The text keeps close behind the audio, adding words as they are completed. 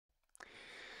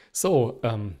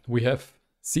We have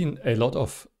seen a lot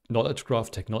of knowledge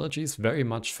graph technologies, very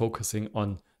much focusing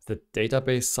on the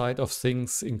database side of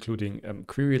things, including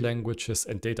query languages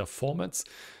and data formats,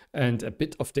 and a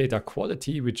bit of data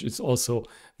quality, which is also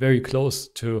very close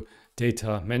to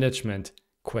data management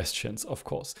questions, of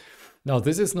course. Now,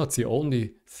 this is not the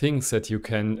only things that you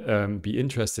can be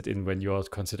interested in when you're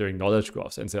considering knowledge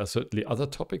graphs. And there are certainly other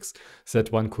topics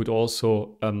that one could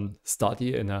also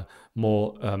study in a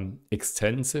more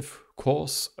extensive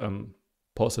course,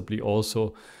 possibly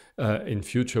also in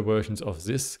future versions of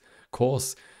this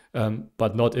course,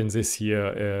 but not in this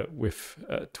year with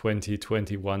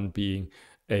 2021 being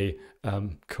a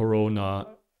corona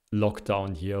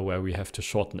lockdown year where we have to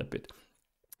shorten a bit.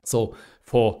 So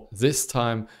for this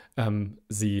time,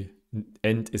 the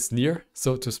end is near,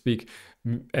 so to speak,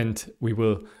 and we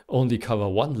will only cover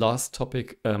one last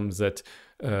topic that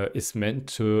is meant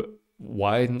to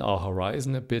widen our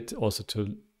horizon a bit, also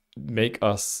to make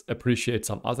us appreciate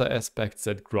some other aspects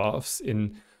that graphs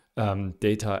in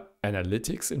data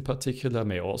analytics in particular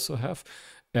may also have.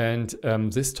 And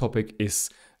this topic is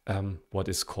what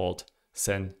is called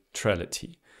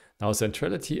centrality. Now,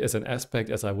 centrality is an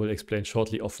aspect, as I will explain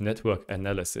shortly, of network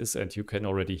analysis. And you can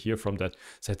already hear from that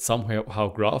somehow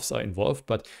graphs are involved.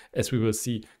 But as we will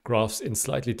see, graphs in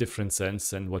slightly different sense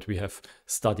than what we have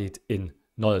studied in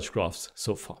knowledge graphs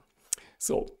so far.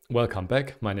 So welcome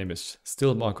back. My name is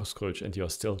still Markus Krölsch, and you're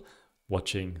still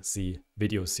watching the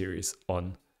video series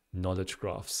on knowledge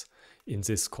graphs in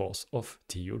this course of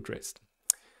TU Dresden.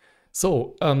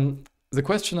 So the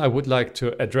question I would like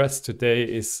to address today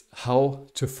is how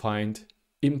to find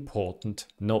important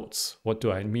nodes. What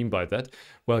do I mean by that?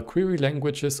 Well, query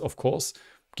languages, of course,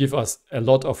 give us a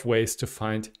lot of ways to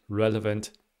find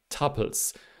relevant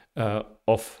tuples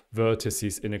of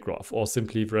vertices in a graph, or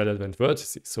simply relevant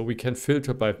vertices. So we can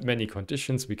filter by many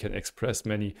conditions, we can express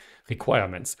many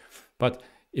requirements. But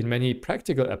in many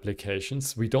practical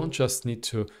applications, we don't just need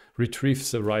to retrieve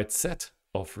the right set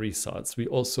of results, we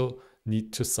also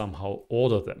need to somehow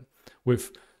order them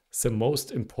with the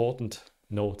most important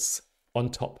nodes on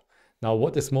top. Now,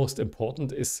 what is most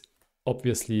important is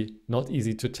obviously not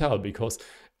easy to tell, because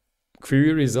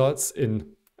query results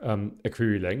in a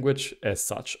query language as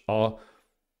such are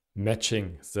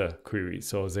matching the query.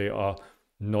 So they are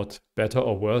not better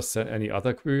or worse than any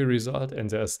other query result, and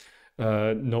there's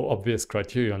no obvious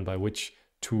criterion by which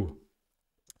to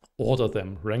order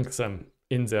them, rank them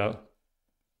in their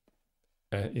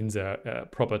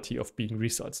property of being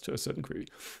results to a certain query.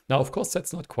 Now, of course,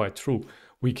 that's not quite true.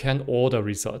 We can order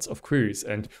results of queries,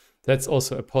 and that's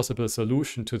also a possible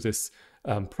solution to this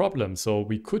problem. So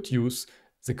we could use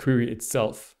the query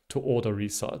itself to order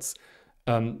results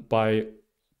by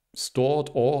stored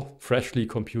or freshly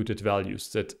computed values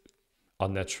that are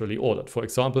naturally ordered. For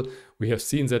example, we have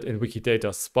seen that in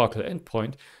Wikidata's Sparkle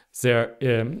endpoint, there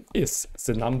is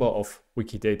the number of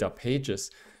Wikidata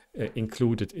pages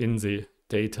included in the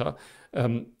data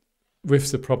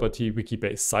with the property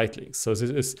Wikibase sitelinks. So this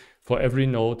is for every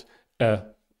node a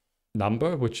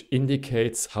number which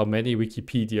indicates how many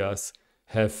Wikipedias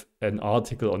have an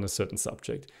article on a certain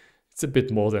subject. It's a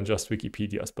bit more than just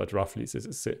Wikipedias, but roughly this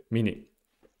is the meaning.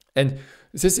 And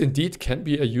this indeed can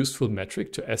be a useful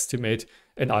metric to estimate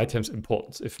an item's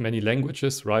importance. If many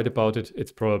languages write about it,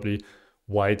 it's probably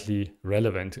widely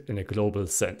relevant in a global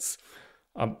sense.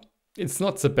 It's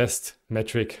not the best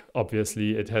metric,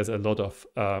 obviously. It has a lot of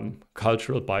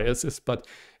cultural biases, but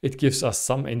it gives us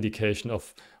some indication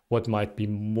of what might be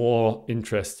more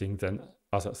interesting than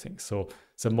other things. So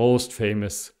the most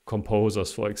famous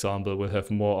composers, for example, will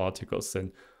have more articles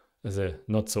than the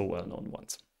not so well-known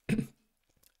ones.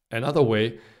 Another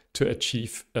way to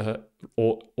achieve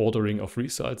ordering of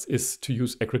results is to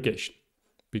use aggregation.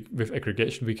 With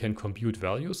aggregation, we can compute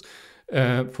values.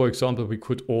 For example, we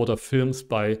could order films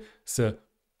by the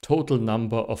total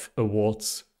number of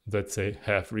awards that they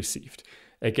have received.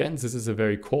 Again, this is a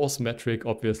very coarse metric.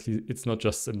 Obviously, it's not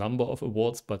just the number of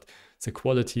awards, but the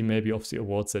quality maybe of the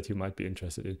awards that you might be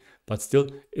interested in. But still,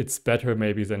 it's better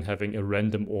maybe than having a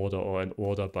random order or an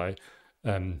order by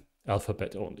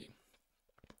alphabet only.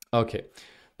 Okay,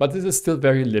 but this is still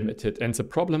very limited. And the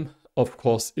problem, of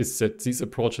course, is that these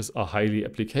approaches are highly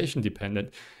application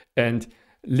dependent and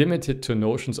limited to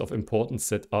notions of importance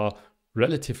that are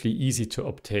relatively easy to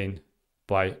obtain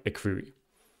by a query.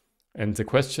 And the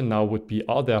question now would be,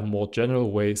 are there more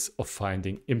general ways of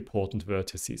finding important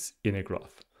vertices in a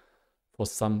graph for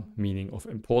some meaning of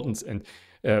importance? And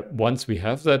once we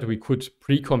have that, we could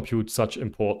pre-compute such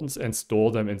importance and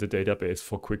store them in the database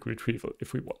for quick retrieval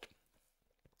if we want.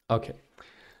 Okay,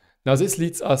 now this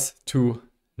leads us to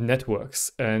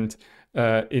networks. And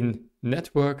in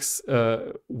networks,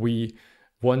 we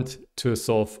want to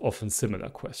solve often similar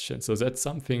questions. So that's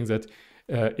something that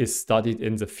is studied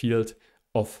in the field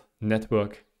of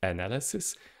network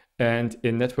analysis. And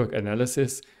in network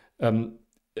analysis,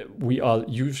 we are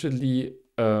usually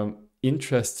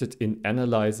interested in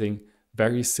analyzing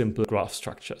very simple graph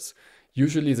structures.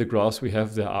 Usually the graphs we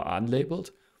have there are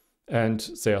unlabeled, and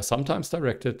they are sometimes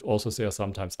directed, also they are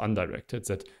sometimes undirected.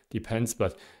 That depends,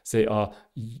 but they are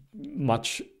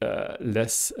much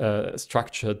less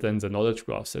structured than the knowledge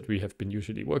graphs that we have been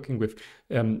usually working with,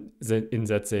 in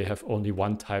that they have only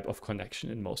one type of connection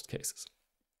in most cases.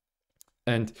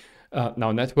 And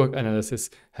now network analysis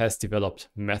has developed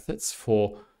methods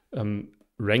for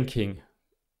ranking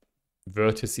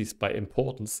vertices by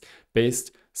importance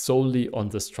based solely on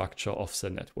the structure of the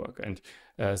network. And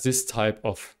this type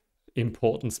of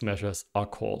importance measures are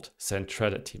called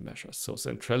centrality measures. So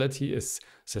centrality is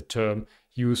the term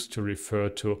used to refer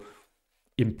to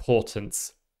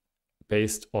importance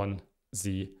based on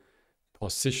the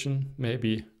position,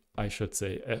 maybe I should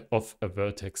say, of a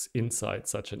vertex inside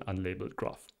such an unlabeled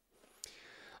graph.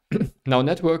 Now,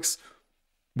 networks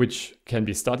which can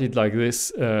be studied like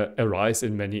this arise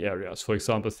in many areas. For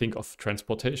example, think of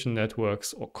transportation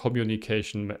networks or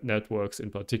communication networks, in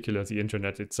particular the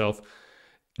internet itself,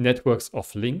 networks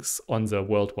of links on the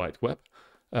World Wide Web,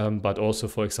 but also,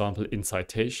 for example, in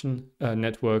citation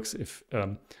networks, if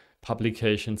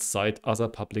publications cite other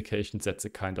publications, that's a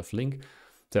kind of link.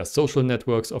 There are social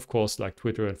networks, of course, like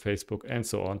Twitter and Facebook and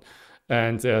so on.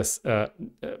 And there's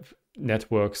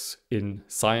networks in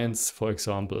science, for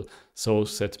example,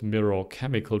 those that mirror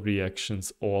chemical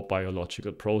reactions or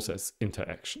biological process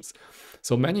interactions.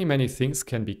 So many things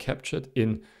can be captured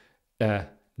in a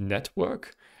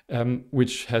network,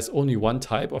 which has only one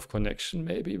type of connection.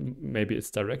 Maybe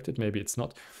it's directed, maybe it's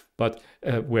not, but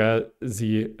where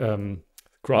the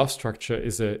graph structure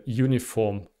is a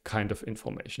uniform kind of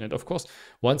information. And of course,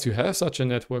 once you have such a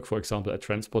network, for example, a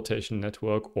transportation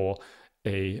network or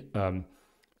a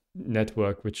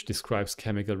network which describes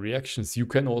chemical reactions, you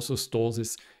can also store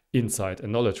this inside a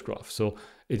knowledge graph. So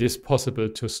it is possible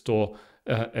to store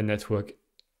a network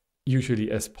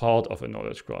usually as part of a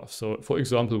knowledge graph. So for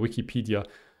example, Wikidata,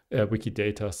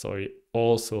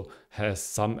 also has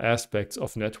some aspects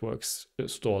of networks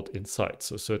stored inside.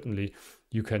 So certainly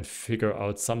you can figure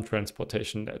out some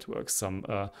transportation networks, some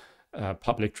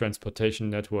public transportation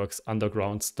networks,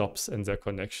 underground stops, and their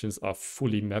connections are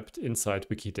fully mapped inside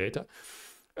Wikidata.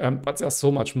 But there's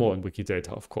so much more in Wikidata,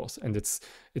 of course, and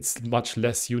it's much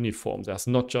less uniform. There's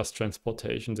not just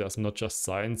transportation, there's not just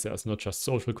science, there's not just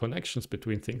social connections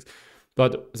between things,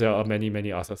 but there are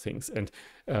many other things. And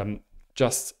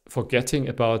just forgetting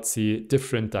about the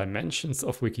different dimensions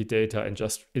of Wikidata and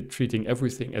just treating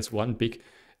everything as one big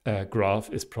graph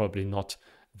is probably not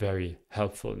very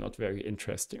helpful, not very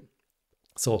interesting.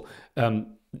 So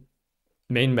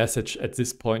main message at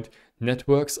this point,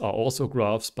 networks are also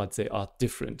graphs, but they are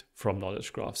different from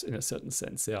knowledge graphs in a certain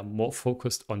sense. They are more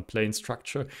focused on plain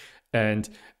structure, and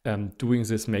doing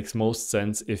this makes most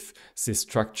sense if this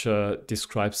structure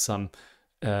describes some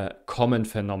common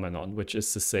phenomenon, which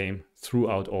is the same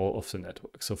throughout all of the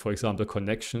network. So for example,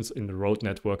 connections in the road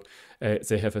network,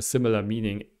 they have a similar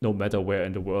meaning no matter where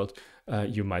in the world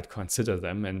you might consider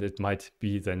them, and it might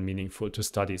be then meaningful to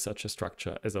study such a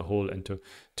structure as a whole and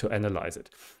to analyze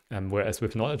it. Whereas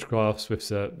with knowledge graphs,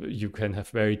 you can have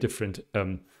very different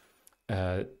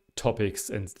topics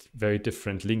and very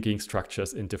different linking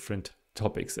structures in different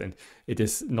topics, and it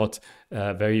is not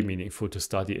very meaningful to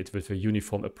study it with a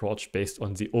uniform approach based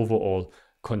on the overall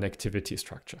connectivity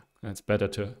structure. And it's better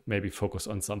to maybe focus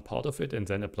on some part of it and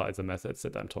then apply the methods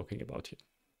that I'm talking about here.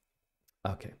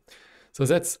 Okay, so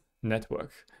that's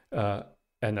network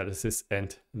analysis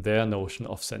and their notion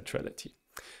of centrality.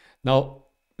 Now,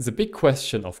 the big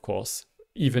question, of course,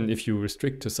 even if you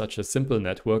restrict to such a simple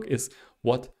network, is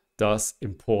what does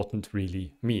important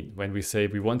really mean? When we say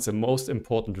we want the most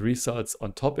important results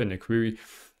on top in a query,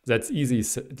 that's easy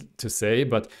to say,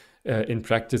 but in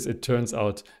practice it turns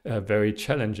out very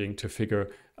challenging to figure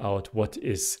out what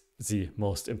is the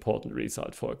most important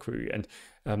result for a query. And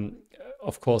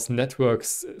of course, network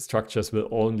structures will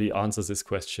only answer this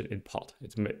question in part.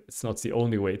 It's not the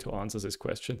only way to answer this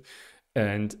question,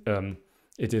 and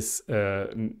it is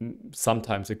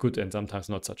sometimes a good and sometimes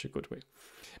not such a good way.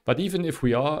 But even if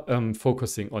we are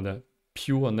focusing on a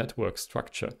pure network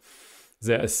structure,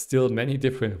 there are still many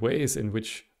different ways in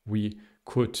which we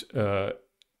could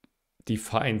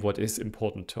define what is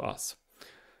important to us.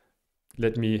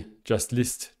 Let me just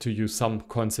list to you some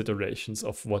considerations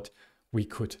of what we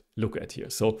could look at here.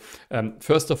 So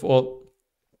first of all,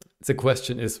 the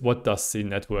question is, what does the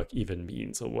network even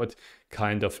mean? So what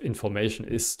kind of information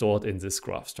is stored in this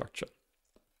graph structure?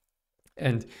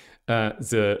 And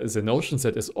the notions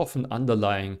that is often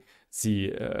underlying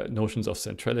the notions of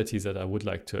centrality that I would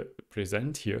like to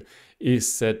present here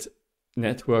is that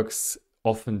networks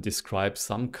often describe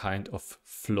some kind of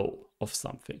flow of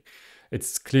something.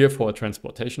 It's clear for a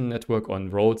transportation network on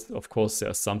roads, of course,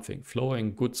 there's something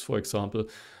flowing, goods, for example.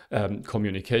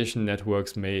 Communication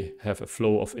networks may have a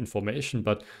flow of information,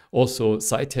 but also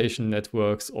citation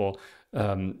networks or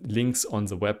links on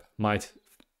the web might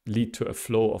lead to a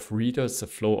flow of readers, a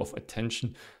flow of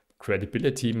attention,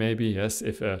 credibility maybe, yes,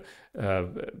 if a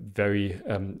very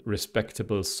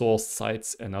respectable source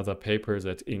cites another paper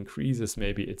that increases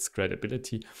maybe its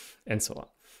credibility, and so on.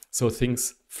 So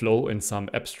things flow in some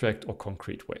abstract or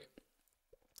concrete way.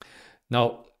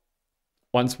 Now,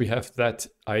 once we have that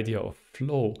idea of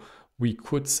flow, we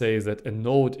could say that a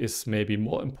node is maybe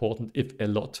more important if a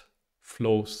lot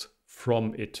flows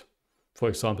from it. For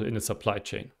example, in a supply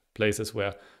chain, places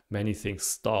where many things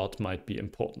start might be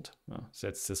important.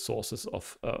 That's the sources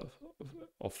of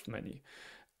many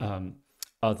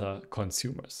other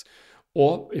consumers.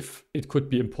 Or if it could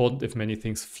be important if many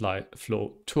things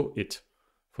flow to it.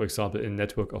 For example, in a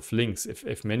network of links,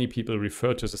 if many people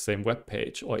refer to the same web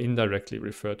page or indirectly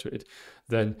refer to it,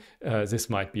 then this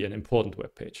might be an important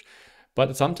web page.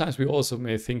 But sometimes we also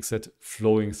may think that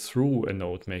flowing through a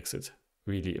node makes it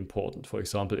really important. For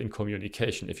example, in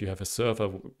communication, if you have a server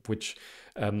which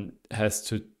has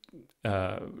to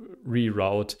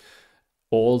reroute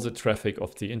all the traffic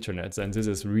of the internet, then this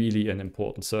is really an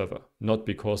important server, not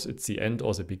because it's the end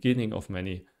or the beginning of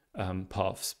many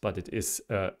paths, but it is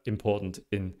important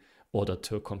in order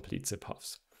to complete the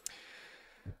paths.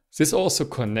 This also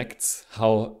connects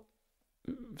how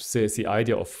the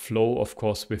idea of flow, of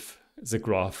course, with the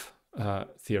graph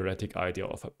theoretic idea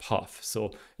of a path.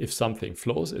 So if something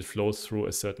flows, it flows through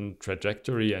a certain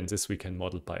trajectory, and this we can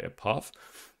model by a path,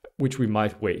 which we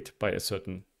might weight by a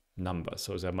certain number.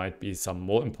 So there might be some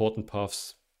more important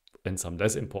paths and some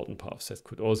less important paths that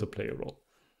could also play a role.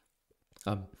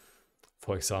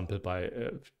 For example, by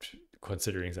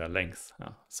considering their length.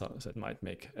 So that might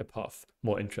make a path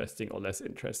more interesting or less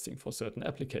interesting for certain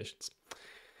applications.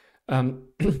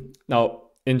 Now,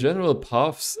 in general,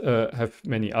 paths have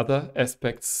many other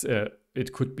aspects.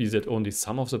 It could be that only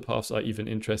some of the paths are even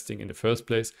interesting in the first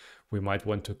place. We might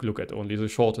want to look at only the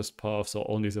shortest paths or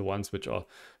only the ones which are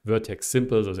vertex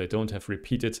simple, so they don't have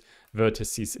repeated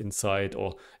vertices inside,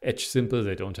 or edge simple,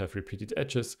 they don't have repeated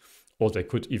edges. Or they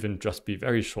could even just be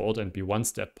very short and be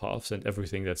one-step paths, and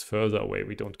everything that's further away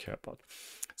we don't care about.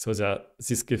 So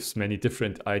this gives many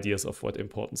different ideas of what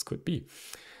importance could be.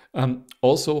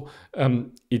 Also,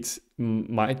 it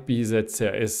might be that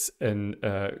there is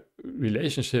a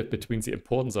relationship between the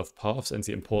importance of paths and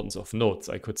the importance of nodes.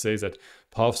 I could say that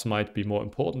paths might be more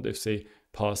important if they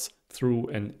pass through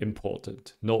an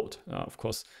important node. Of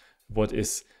course, what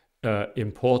is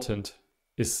important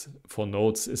is for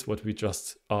nodes is what we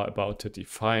just are about to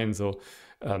define. So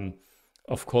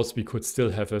of course we could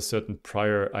still have a certain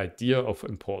prior idea of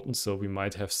importance. So we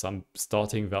might have some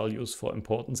starting values for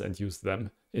importance and use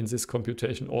them in this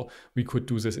computation, or we could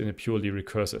do this in a purely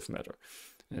recursive manner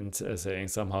and saying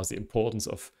somehow the importance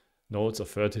of nodes of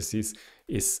vertices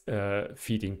is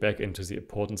feeding back into the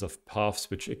importance of paths,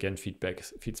 which again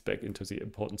feeds back into the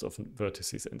importance of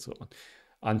vertices and so on,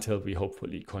 until we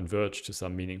hopefully converge to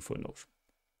some meaningful notion.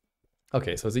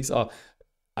 Okay, so these are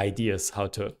ideas how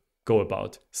to go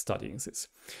about studying this.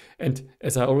 And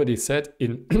as I already said,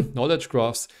 in knowledge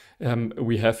graphs,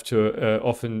 we have to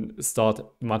often start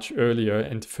much earlier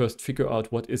and first figure out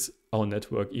what is our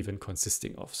network even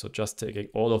consisting of. So just taking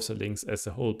all of the links as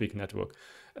a whole big network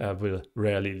will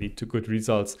rarely lead to good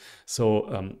results.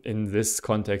 So in this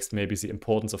context, maybe the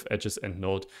importance of edges and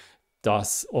node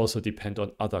does also depend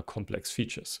on other complex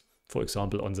features. For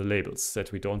example, on the labels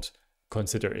that we don't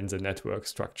consider in the network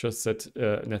structures that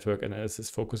network analysis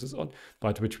focuses on,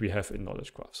 but which we have in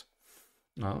knowledge graphs.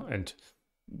 And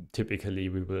typically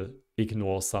we will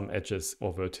ignore some edges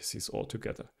or vertices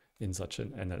altogether in such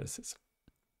an analysis.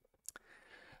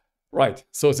 Right,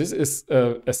 so this is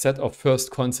a set of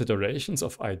first considerations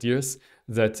of ideas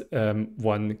that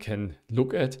one can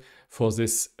look at for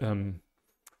this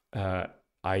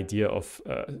idea of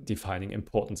defining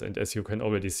importance. And as you can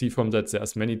already see from that,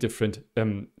 there's many different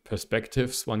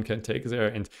perspectives one can take there,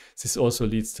 and this also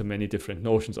leads to many different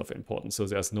notions of importance. So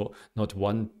there's not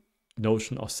one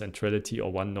notion of centrality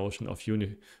or one notion of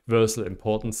universal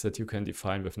importance that you can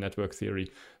define with network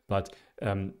theory, but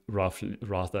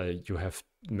rather you have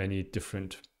many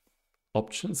different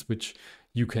options which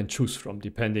you can choose from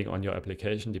depending on your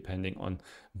application, depending on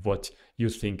what you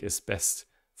think is best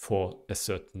for a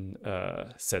certain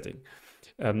setting.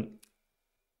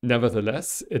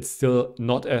 Nevertheless, it's still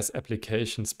not as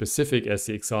application specific as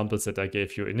the examples that I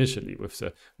gave you initially with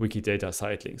the Wikidata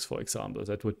site links, for example.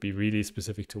 That would be really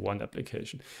specific to one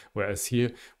application. Whereas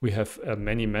here we have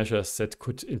many measures that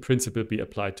could in principle be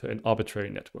applied to an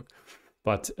arbitrary network.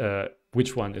 But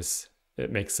which one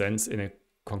makes sense in a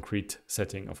concrete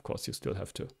setting, of course, you still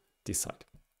have to decide.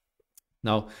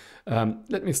 Now,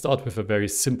 let me start with a very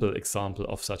simple example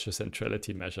of such a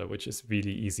centrality measure, which is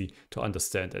really easy to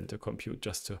understand and to compute,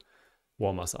 just to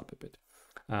warm us up a bit.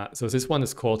 So this one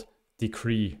is called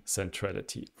degree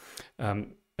centrality, a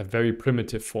very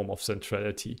primitive form of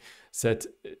centrality that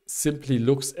simply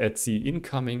looks at the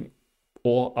incoming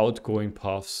or outgoing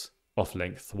paths of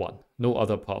length 1. No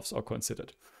other paths are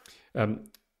considered.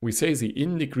 We say the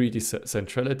in-degree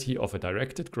centrality of a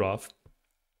directed graph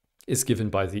is given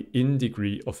by the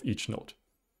in-degree of each node.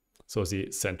 So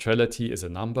the centrality is a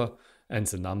number, and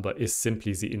the number is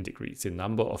simply the in-degree, the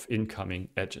number of incoming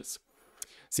edges.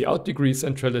 The out-degree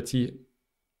centrality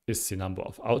is the number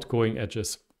of outgoing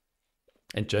edges,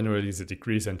 and generally the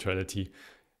degree centrality,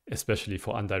 especially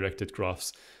for undirected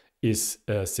graphs, is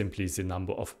simply the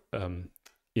number of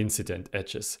incident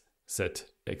edges that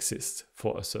exist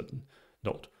for a certain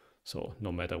node. So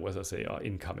no matter whether they are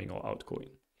incoming or outgoing.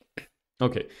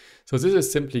 Okay, so this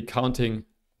is simply counting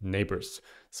neighbors,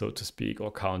 so to speak,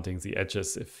 or counting the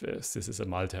edges if this is a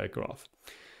multi-graph.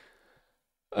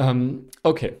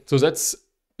 Okay, so that's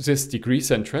this degree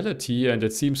centrality, and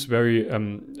it seems very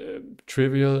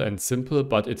trivial and simple,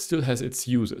 but it still has its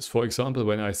uses. For example,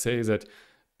 when I say that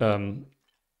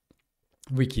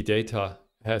Wikidata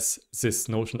has this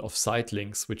notion of site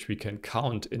links, which we can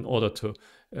count in order to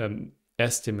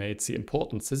estimate the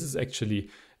importance, this is actually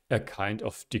a kind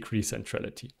of degree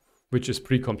centrality, which is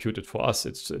pre-computed for us.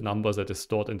 It's a number that is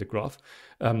stored in the graph,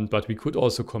 but we could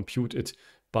also compute it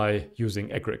by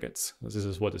using aggregates. This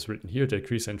is what is written here.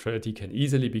 Degree centrality can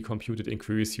easily be computed in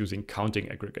queries using counting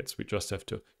aggregates. We just have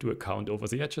to do a count over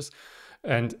the edges.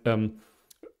 And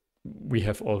we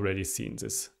have already seen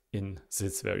this in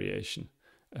this variation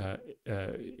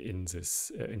in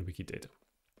Wikidata.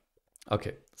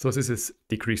 Okay, so this is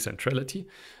degree centrality.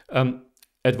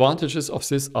 Advantages of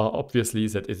this are obviously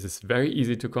that it is very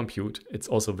easy to compute. It's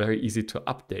also very easy to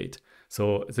update.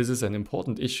 So this is an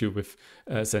important issue with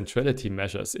centrality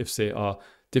measures. If they are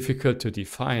difficult to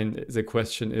define, the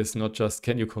question is not just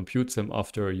can you compute them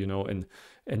after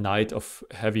a night of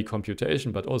heavy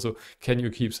computation, but also can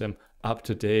you keep them up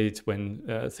to date when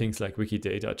things like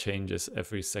Wikidata changes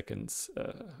every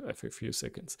few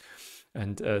seconds.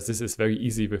 And this is very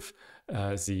easy with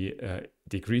the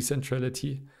degree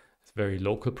centrality. Very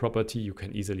local property. You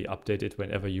can easily update it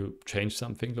whenever you change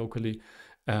something locally.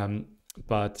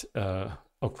 But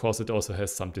of course, it also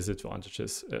has some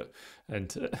disadvantages. And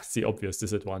the obvious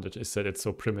disadvantage is that it's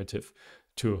so primitive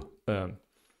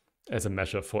as a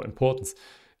measure for importance.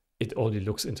 It only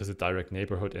looks into the direct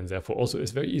neighborhood and therefore also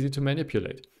is very easy to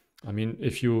manipulate. I mean,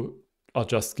 if you are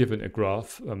just given a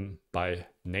graph by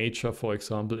nature, for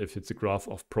example, if it's a graph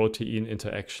of protein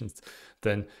interactions,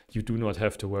 then you do not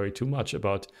have to worry too much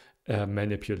about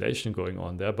manipulation going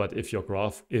on there. But if your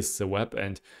graph is the web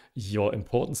and your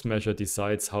importance measure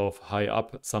decides how high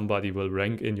up somebody will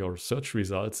rank in your search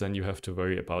results, then you have to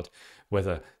worry about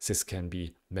whether this can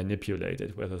be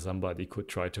manipulated, whether somebody could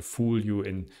try to fool you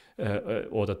in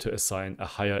order to assign a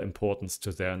higher importance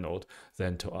to their node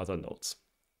than to other nodes.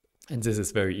 And this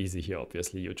is very easy here,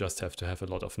 obviously. You just have to have a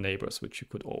lot of neighbors, which you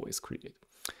could always create.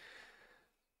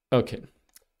 Okay,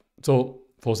 so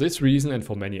for this reason and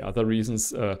for many other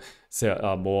reasons, there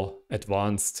are more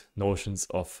advanced notions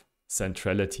of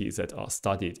centrality that are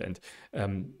studied.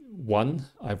 And one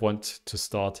I want to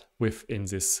start with in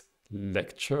this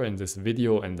lecture, in this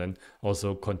video, and then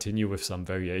also continue with some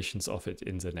variations of it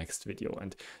in the next video.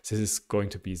 And this is going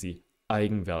to be the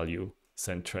eigenvalue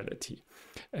centrality.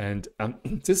 And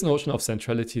this notion of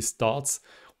centrality starts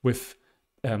with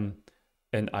an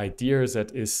idea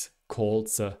that is called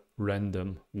the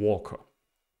random walker.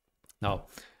 Now,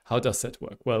 how does that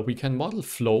work? Well, we can model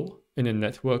flow in a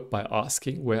network by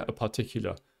asking where a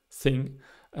particular thing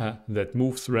that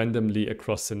moves randomly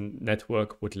across the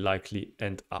network would likely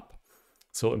end up.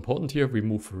 So important here, we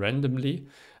move randomly,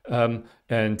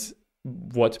 and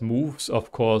what moves,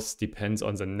 of course, depends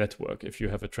on the network. If you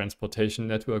have a transportation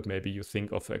network, maybe you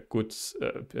think of a goods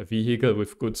a vehicle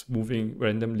with goods moving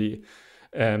randomly.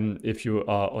 If you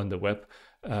are on the web,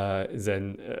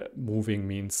 then moving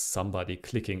means somebody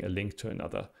clicking a link to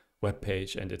another web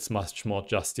page, and it's much more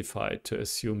justified to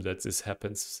assume that this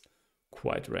happens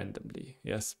quite randomly.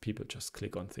 Yes, people just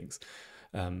click on things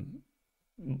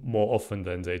more often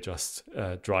than they just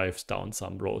drive down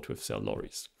some road with their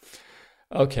lorries.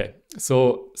 Okay,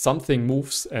 so something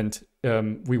moves, and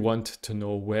we want to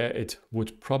know where it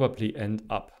would probably end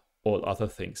up, all other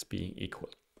things being equal.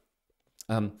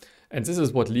 And this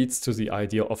is what leads to the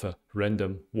idea of a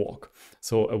random walk.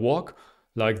 So a walk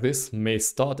like this may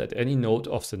start at any node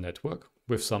of the network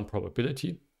with some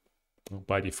probability.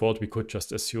 By default, we could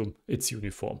just assume it's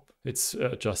uniform. It's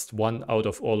just one out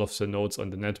of all of the nodes on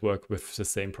the network with the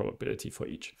same probability for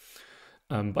each.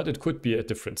 But it could be a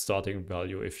different starting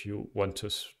value if you want to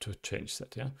change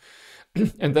that. Yeah.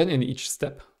 And then in each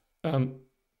step,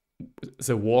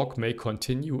 the walk may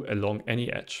continue along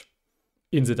any edge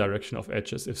in the direction of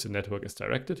edges if the network is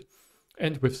directed,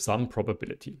 and with some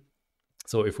probability.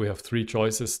 So if we have 3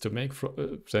 choices to make,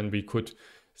 then we could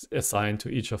assign to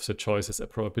each of the choices a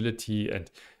probability, and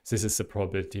this is the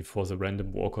probability for the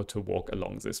random walker to walk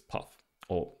along this path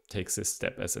or takes this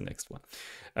step as the next one.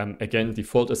 Again,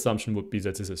 default assumption would be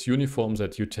that this is uniform,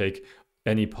 that you take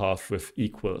any path with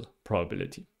equal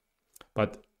probability.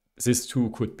 But this too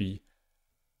could be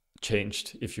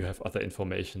changed if you have other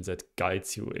information that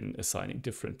guides you in assigning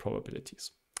different probabilities.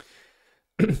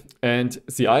 And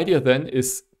the idea then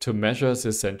is to measure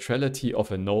the centrality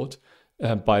of a node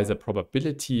by the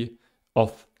probability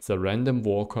of the random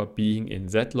walker being in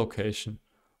that location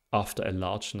after a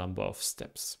large number of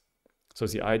steps. So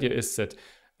the idea is that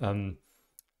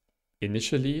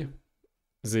initially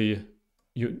the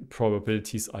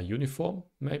probabilities are uniform,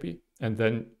 maybe, and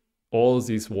then all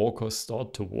these walkers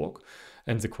start to walk.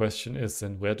 And the question is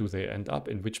then, where do they end up?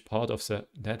 In which part of the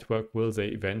network will they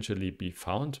eventually be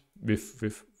found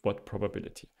with what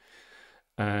probability?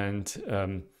 And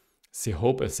the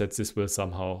hope is that this will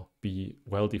somehow be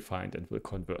well defined and will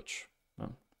converge.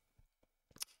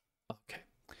 Okay.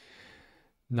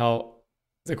 Now,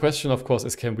 the question, of course,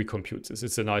 is, can we compute this?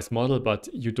 It's a nice model, but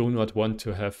you do not want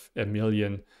to have a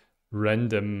million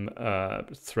random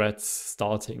threads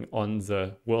starting on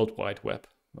the World Wide Web.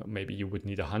 Maybe you would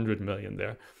need 100 million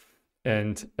there,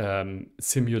 and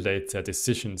simulate their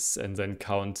decisions and then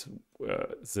count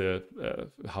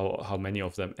how many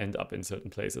of them end up in certain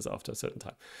places after a certain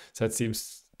time. So that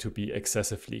seems to be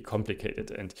excessively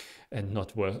complicated and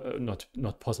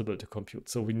not possible to compute.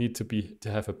 So we need to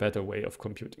have a better way of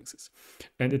computing this.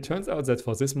 And it turns out that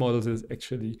for this model, this is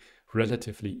actually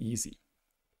relatively easy.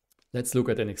 Let's look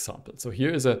at an example. So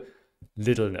here is a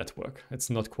little network. It's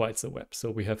not quite the web.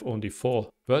 So we have only 4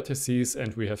 vertices,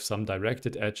 and we have some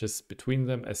directed edges between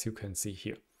them, as you can see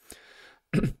here.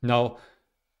 Now,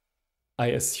 I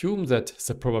assume that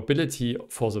the probability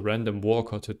for the random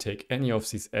walker to take any of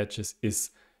these edges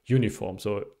is uniform.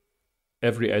 So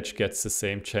every edge gets the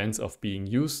same chance of being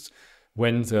used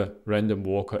when the random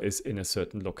walker is in a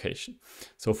certain location.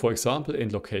 So for example,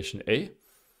 in location A,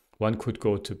 one could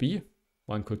go to B,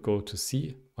 one could go to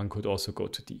C, one could also go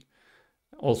to D.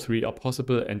 All 3 are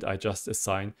possible, and I just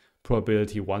assign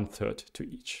probability 1/3 to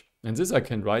each. And this I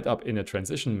can write up in a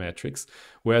transition matrix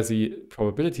where the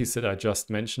probabilities that I just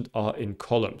mentioned are in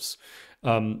columns.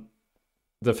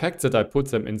 The fact that I put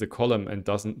them in the column and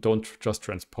don't just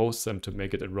transpose them to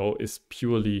make it a row is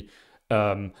purely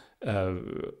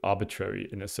arbitrary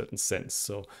in a certain sense.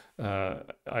 So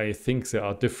I think there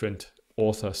are different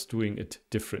authors doing it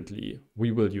differently.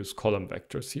 We will use column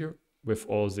vectors here with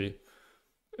all the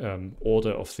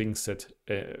order of things that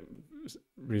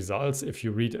results. If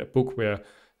you read a book where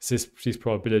these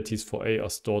probabilities for A are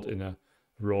stored in a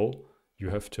row, you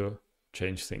have to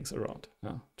change things around,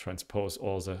 transpose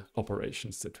all the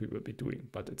operations that we will be doing,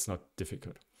 but it's not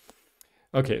difficult.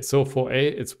 Okay, so for A,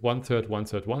 it's 1/3,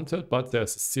 1/3, 1/3, but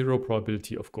there's 0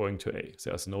 probability of going to A.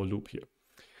 There's no loop here.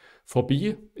 For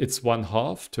B, it's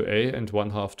 1/2 to A and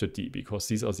 1/2 to D, because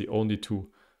these are the only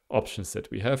 2 options that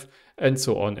we have, and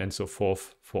so on and so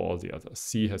forth for all the others.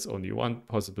 C has only 1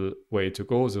 possible way to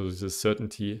go, so this is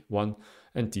certainty 1,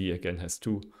 and D again has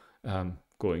 2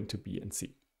 going to B and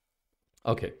C.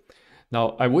 Okay,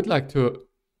 now I would like to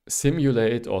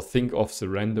simulate or think of the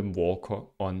random walker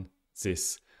on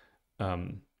this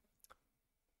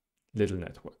little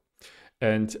network.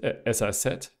 And as I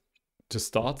said, to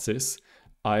start this,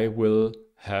 I will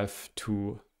have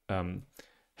to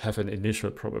have an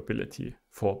initial probability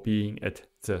for being at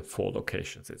the 4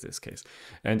 locations in this case.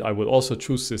 And I will also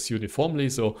choose this uniformly.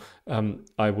 So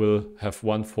I will have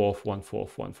 1/4,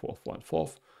 1/4, 1/4,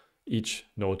 1/4. Each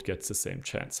node gets the same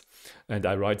chance. And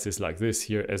I write this like this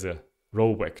here as a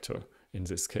row vector in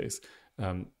this case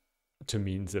to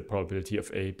mean the probability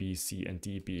of A, B, C, and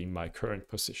D being my current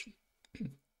position.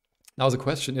 Now the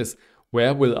question is,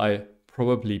 where will I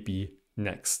probably be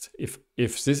next? If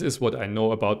this is what I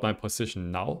know about my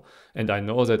position now, and I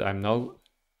know that I'm now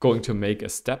going to make a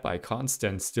step, I can't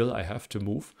stand still, I have to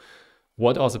move,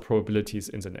 what are the probabilities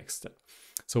in the next step?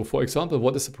 So for example,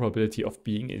 what is the probability of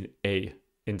being in A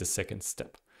in the second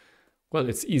step? Well,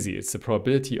 it's easy. It's the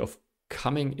probability of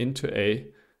coming into A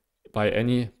by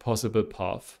any possible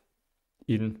path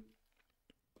in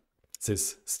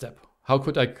this step. How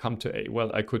could I come to A?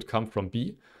 Well, I could come from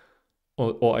B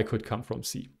or I could come from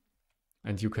C.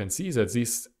 And you can see that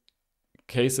these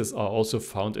cases are also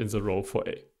found in the row for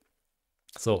A.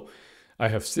 So I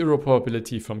have 0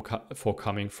 probability for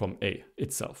coming from A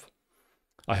itself.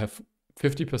 I have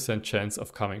 50% chance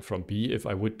of coming from B if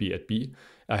I would be at B.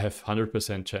 I have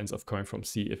 100% chance of coming from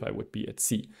C if I would be at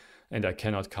C. And I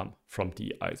cannot come from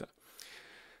D either.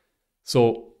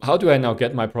 So how do I now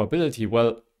get my probability?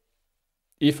 Well,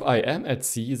 if I am at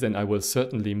C, then I will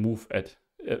certainly move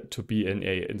to be in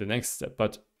A in the next step.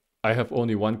 But I have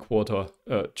only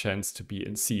 1/4 chance to be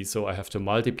in C, so I have to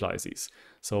multiply these.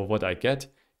 So what I get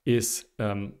is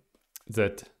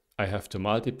that I have to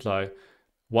multiply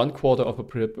 1/4 of a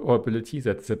probability,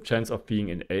 that's the chance of being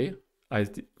in A. I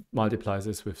multiply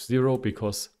this with 0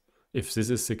 because if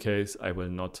this is the case, I will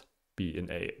not be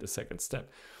in A, the second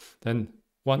step. Then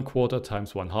 1/4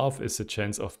 times 1/2 is the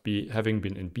chance of having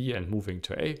been in B and moving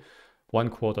to A.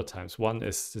 1/4 times 1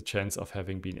 is the chance of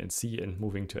having been in C and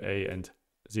moving to A, and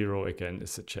 0 again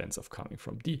is the chance of coming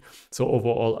from D. So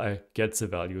overall, I get the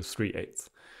value 3/8.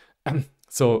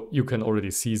 So you can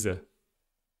already see the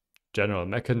general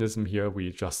mechanism here.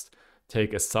 We just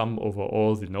take a sum over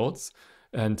all the nodes,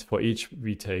 and for each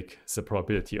we take the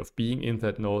probability of being in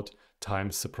that node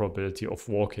times the probability of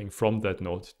walking from that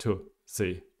node to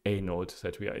the A node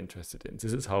that we are interested in.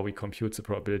 This is how we compute the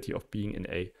probability of being in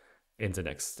A in the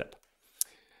next step.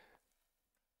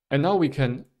 And now we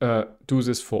can do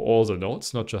this for all the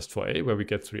nodes, not just for A, where we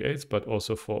get 3/8, but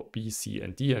also for B, C,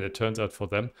 and D. And it turns out for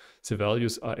them, the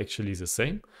values are actually the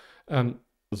same,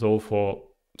 though for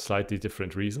slightly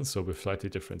different reasons, so with slightly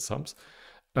different sums.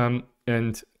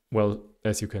 And well,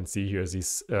 as you can see here,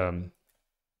 these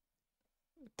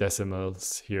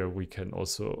decimals here, we can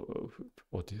also,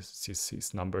 or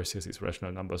these numbers here, these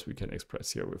rational numbers, we can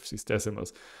express here with these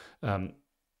decimals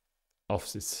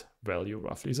of this value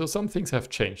roughly. So some things have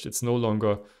changed. It's no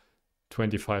longer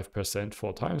 25%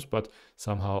 4 times, but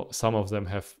somehow some of them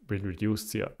have been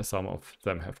reduced, some of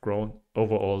them have grown.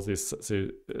 Overall, the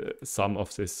sum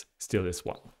of this still is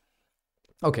 1.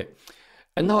 Okay,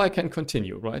 and now I can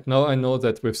continue, right? Now I know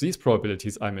that with these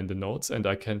probabilities, I'm in the nodes, and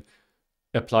I can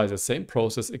apply the same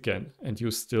process again and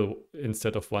use still,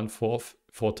 instead of 1/4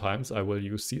 4 times, I will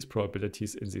use these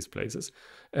probabilities in these places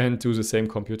and do the same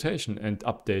computation and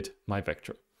update my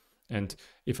vector. And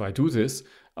if I do this,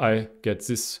 I get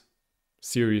this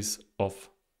series of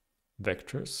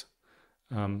vectors,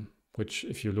 which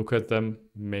if you look at them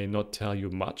may not tell you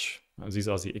much. These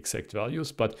are the exact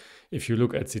values, but if you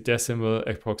look at the decimal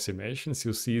approximations,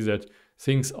 you see that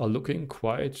things are looking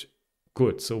quite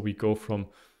good. So we go from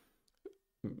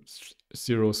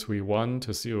 0.31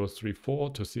 to 0.34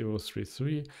 to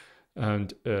 0.33,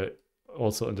 and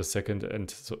also in the second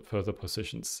and further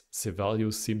positions, the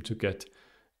values seem to get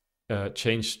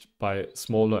changed by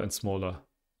smaller and smaller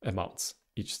amounts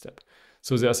each step.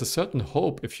 So there's a certain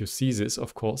hope, if you see this,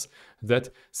 of course,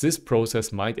 that this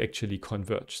process might actually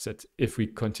converge, that if we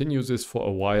continue this for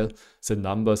a while, the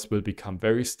numbers will become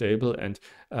very stable, and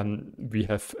we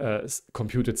have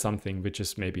computed something which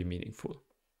is maybe meaningful,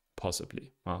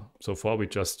 possibly. So far, we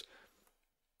just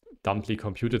dumbly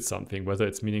computed something. Whether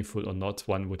it's meaningful or not,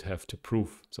 one would have to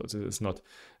prove. So this is not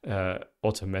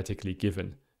automatically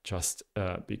given just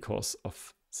because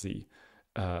of the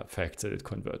fact that it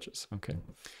converges. Okay.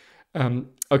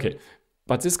 Okay,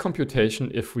 but this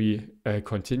computation, if we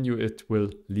continue it, will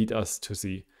lead us to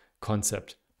the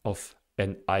concept of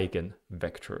an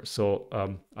eigenvector. So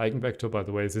eigenvector, by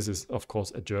the way, this is of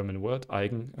course a German word.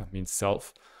 Eigen means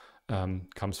self,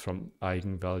 comes from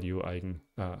eigenvalue,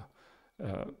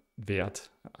 eigenwert,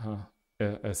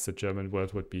 as the German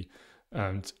word would be,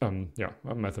 and yeah,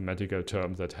 a mathematical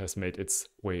term that has made its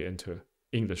way into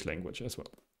English language as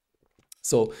well.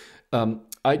 So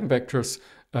eigenvectors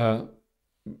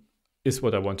is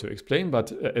what I want to explain,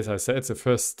 but as I said, the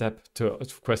first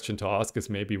question to ask is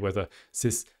maybe whether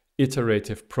this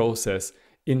iterative process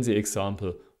in the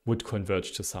example would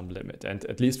converge to some limit. And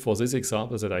at least for this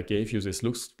example that I gave you, this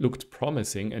looked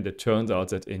promising, and it turned out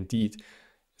that indeed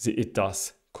it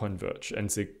does converge. And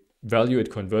the value it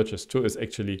converges to is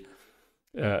actually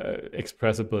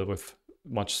expressible with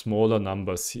much smaller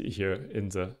numbers here in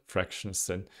the fractions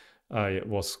than I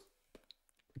was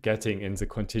getting in the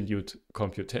continued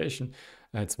computation.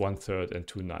 It's 1/3 and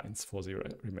 2/9 for the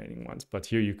remaining ones. But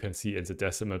here you can see in the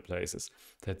decimal places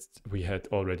that we had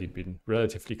already been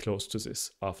relatively close to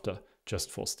this after just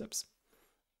 4 steps.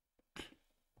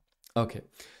 Okay,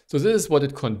 so this is what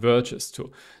it converges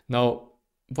to. Now,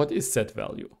 what is that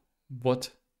value?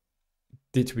 What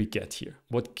did we get here?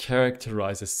 What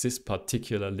characterizes this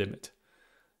particular limit?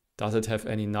 Does it have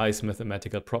any nice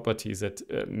mathematical properties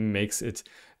that makes it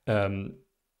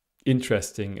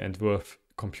interesting and worth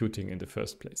computing in the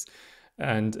first place?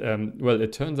 And well,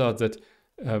 it turns out that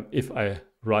if I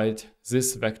write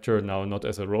this vector now not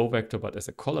as a row vector but as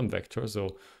a column vector,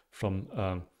 so from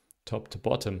top to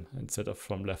bottom instead of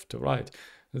from left to right,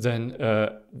 then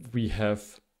we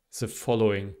have the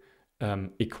following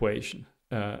equation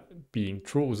being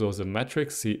true. So the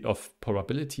matrix of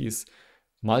probabilities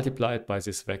multiplied by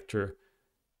this vector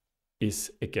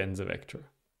is again the vector.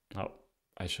 Now,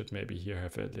 I should maybe here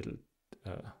have a little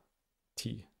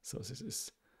t. So this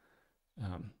is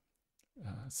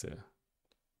the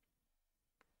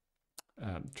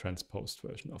transposed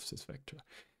version of this vector.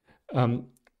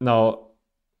 Now,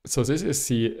 so this is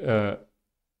the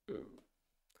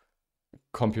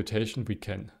computation we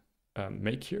can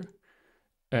make here.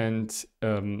 And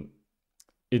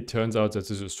it turns out that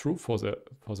this is true for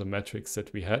the matrix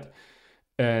that we had.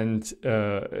 And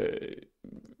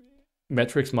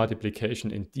matrix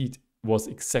multiplication indeed was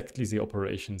exactly the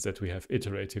operations that we have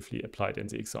iteratively applied in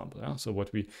the example. Yeah? So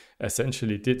what we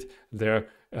essentially did there,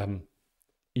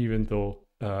 even though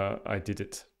I did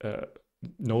it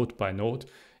node by node,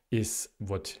 is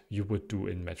what you would do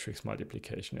in matrix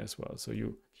multiplication as well. So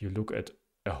you look at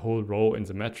a whole row in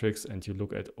the matrix and you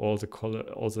look at all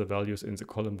the values in the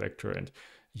column vector, and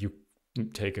you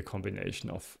take a combination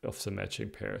of the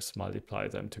matching pairs, multiply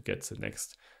them to get the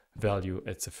next value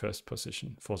at the first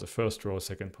position for the first row,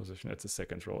 second position at the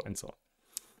second row, and so on.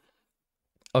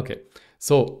 Okay,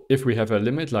 so if we have a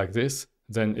limit like this,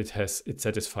 then it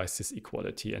satisfies this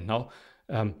equality. And now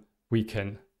we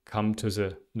can come to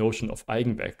the notion of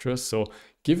eigenvectors. So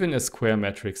given a square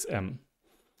matrix M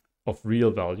of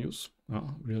real values,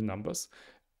 real numbers,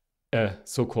 a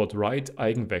so-called right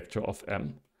eigenvector of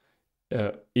M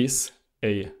is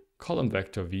a column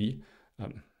vector V,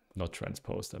 not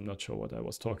transposed, I'm not sure what I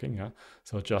was talking here.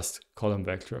 So just column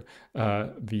vector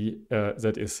V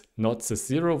that is not the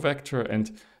zero vector.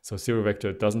 And so zero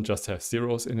vector doesn't just have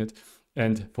zeros in it,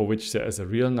 and for which there is a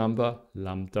real number,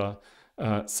 lambda,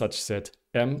 such that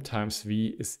M times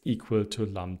V is equal to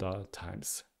lambda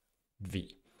times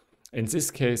V. In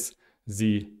this case,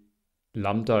 the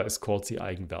lambda is called the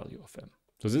eigenvalue of M.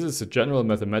 So this is a general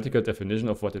mathematical definition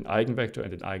of what an eigenvector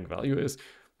and an eigenvalue is.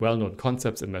 Well-known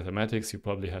concepts in mathematics. You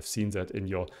probably have seen that in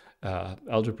your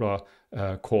algebra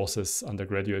courses,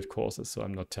 undergraduate courses. So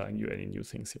I'm not telling you any new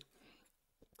things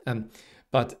here.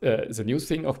 But the new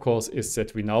thing, of course, is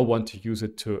that we now want to use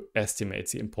it to estimate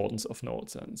the importance of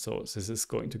nodes. And so this is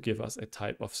going to give us a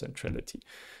type of centrality.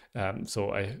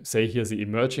 So I say here the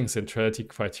emerging centrality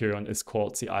criterion is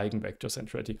called the eigenvector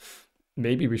centrality.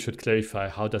 Maybe we should clarify,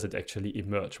 how does it actually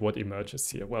emerge? What emerges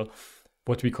here? Well,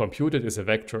 what we computed is a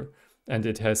vector, and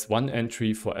it has one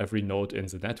entry for every node in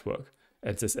the network.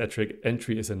 And this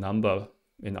entry is a number,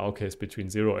 in our case, between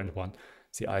 0 and 1.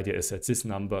 The idea is that this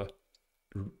number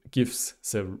gives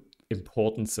the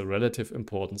importance, the relative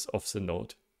importance of the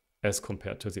node as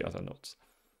compared to the other nodes.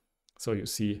 So you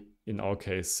see, in our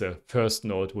case, the first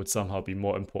node would somehow be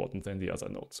more important than the other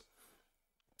nodes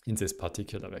in this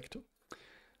particular vector.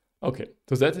 Okay,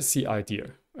 so that is the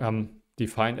idea.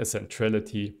 Define a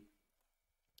centrality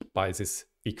by this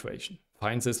equation.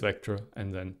 Find this vector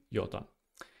and then you're done.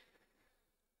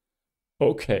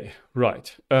 Okay,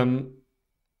 right.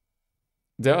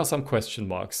 There are some question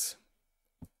marks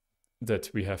that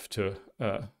we have to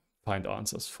find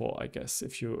answers for, I guess.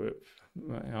 If you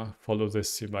follow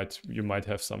this, you might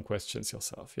have some questions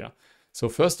yourself. Yeah. So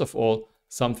first of all,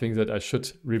 something that I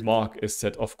should remark is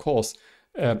that, of course,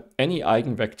 any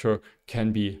eigenvector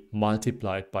can be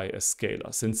multiplied by a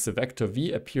scalar. Since the vector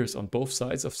v appears on both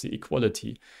sides of the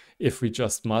equality, if we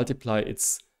just multiply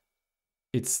its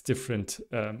different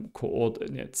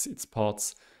coordinates, its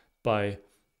parts, by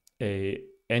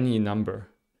any number,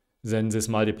 then this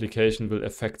multiplication will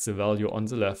affect the value on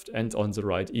the left and on the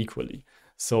right equally.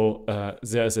 So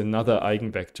there's another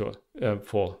eigenvector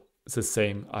for the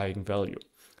same eigenvalue.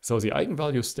 So the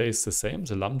eigenvalue stays the same.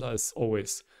 The lambda is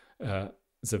always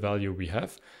the value we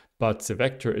have, but the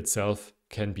vector itself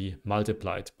can be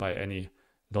multiplied by any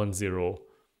non-zero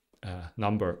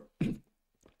number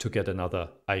to get another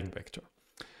eigenvector.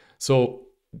 So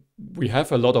we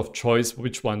have a lot of choice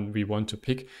which one we want to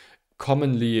pick.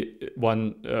 commonly,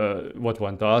 what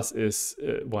one does is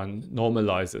one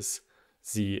normalizes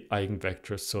the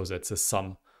eigenvectors so that the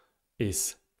sum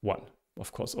is 1.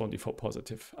 Of course, only for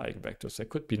positive eigenvectors. There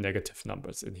could be negative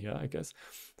numbers in here, I guess.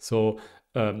 So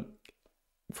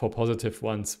for positive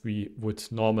ones, we would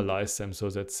normalize them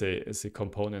so that the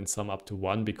components sum up to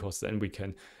 1, because then we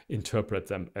can interpret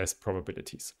them as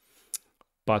probabilities.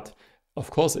 But of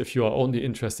course, if you are only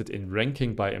interested in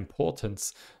ranking by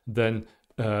importance, then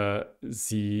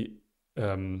the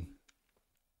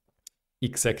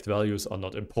exact values are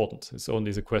not important. It's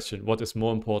only the question, what is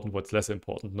more important, what's less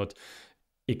important, not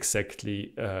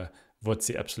exactly what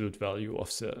the absolute value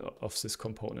of this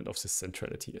component, of this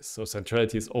centrality is. So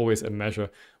centrality is always a measure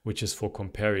which is for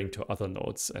comparing to other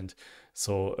nodes. And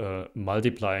so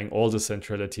multiplying all the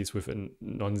centralities with a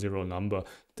non-zero number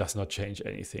does not change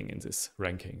anything in this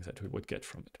ranking that we would get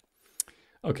from it.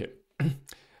 Okay.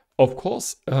 Of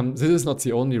course, this is not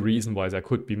the only reason why there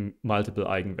could be multiple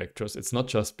eigenvectors. It's not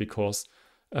just because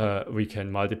we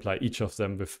can multiply each of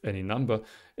them with any number.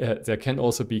 There can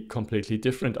also be completely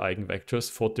different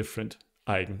eigenvectors for different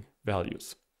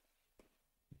eigenvalues.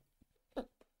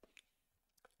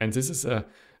 And this is a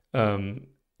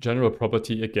general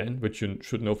property, again, which you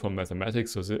should know from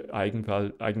mathematics. So the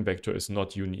eigenvector is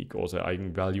not unique, or the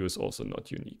eigenvalue is also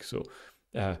not unique. So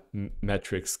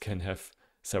matrix can have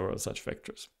several such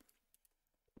vectors.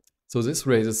 So this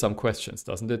raises some questions,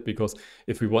 doesn't it? Because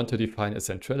if we want to define a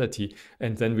centrality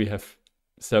and then we have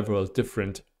several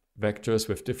different vectors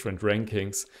with different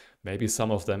rankings, maybe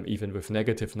some of them even with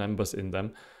negative numbers in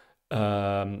them,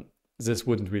 this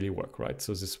wouldn't really work, right?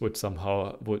 So this would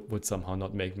somehow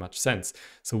not make much sense.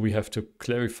 So we have to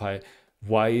clarify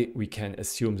why we can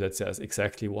assume that there's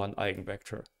exactly one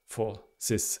eigenvector for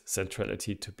this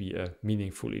centrality to be a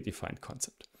meaningfully defined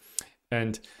concept.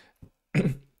 And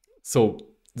so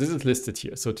this is listed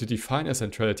here. So to define a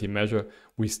centrality measure,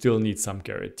 we still need some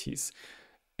guarantees.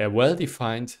 A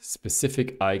well-defined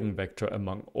specific eigenvector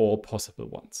among all possible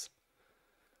ones,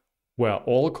 where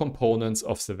all components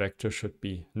of the vector should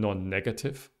be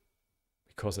non-negative,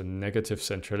 because a negative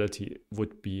centrality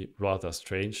would be rather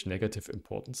strange, negative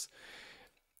importance,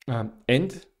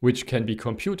 and which can be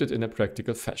computed in a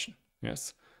practical fashion.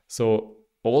 Yes. So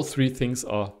all three things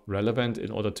are relevant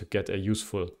in order to get a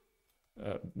useful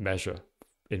measure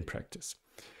in practice.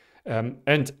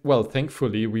 And well,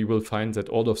 thankfully, we will find that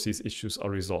all of these issues are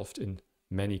resolved in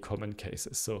many common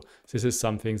cases. So this is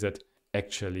something that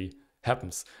actually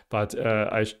happens. But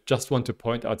I just want to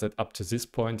point out that up to this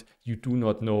point, you do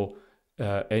not know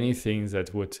anything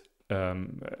that would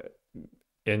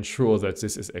ensure that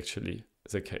this is actually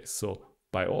the case. So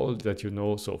by all that you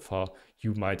know so far,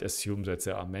 you might assume that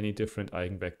there are many different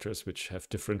eigenvectors which have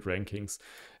different rankings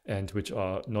and which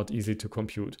are not easy to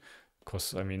compute.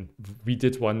 Because, I mean, we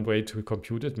did one way to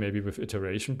compute it, maybe with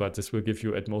iteration, but this will give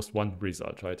you at most one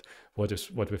result, right? What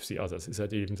with the others? Is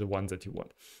that even the one that you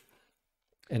want?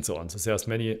 And so on. So there's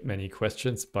many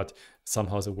questions, but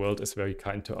somehow the world is very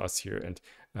kind to us here, and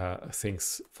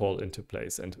things fall into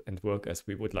place and work as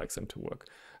we would like them to work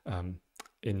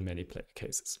in many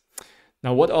cases.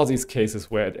 Now, what are these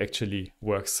cases where it actually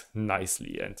works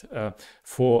nicely? And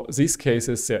for these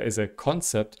cases, there is a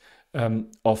concept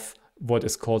of what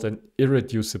is called an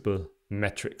irreducible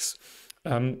matrix.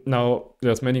 Now,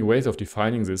 there's many ways of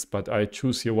defining this, but I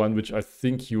choose here one which I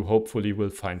think you hopefully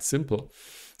will find simple.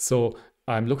 So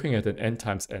I'm looking at an n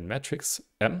times n matrix,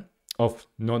 M, of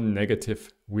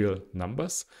non-negative real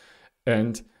numbers.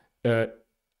 And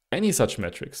any such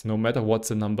matrix, no matter what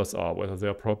the numbers are, whether they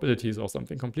are probabilities or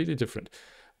something completely different,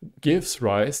 gives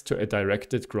rise to a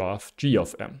directed graph G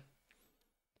of M,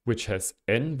 which has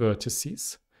n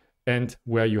vertices, and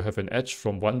where you have an edge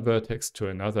from one vertex to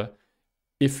another,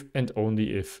 if and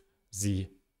only if the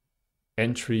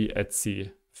entry at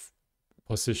the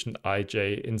position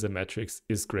ij in the matrix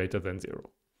is greater than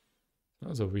 0.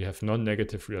 So we have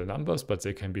non-negative real numbers, but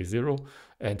they can be 0.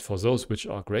 And for those which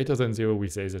are greater than 0, we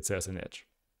say that there's an edge.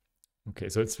 Okay,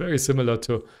 so it's very similar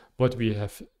to what we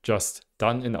have just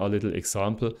done in our little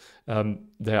example.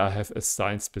 There I have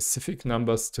assigned specific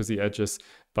numbers to the edges,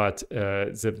 but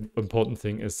the important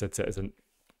thing is that there is a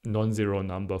non-zero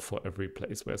number for every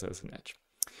place where there's an edge.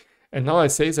 And now I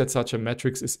say that such a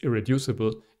matrix is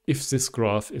irreducible if this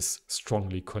graph is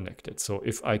strongly connected. So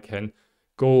if I can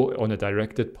go on a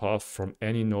directed path from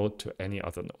any node to any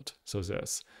other node. So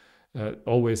there's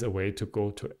always a way to go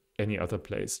to any other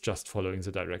place just following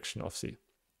the direction of the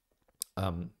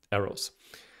arrows.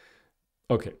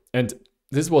 Okay, and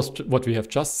this was what we have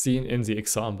just seen in the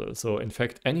example. So in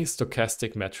fact, any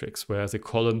stochastic matrix where the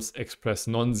columns express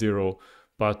non-zero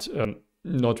but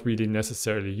not really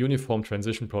necessarily uniform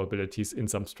transition probabilities in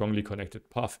some strongly connected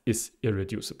path is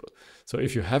irreducible. So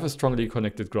if you have a strongly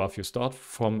connected graph you start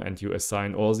from and you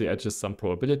assign all the edges some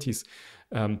probabilities,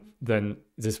 then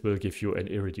this will give you an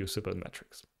irreducible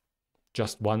matrix.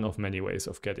 Just one of many ways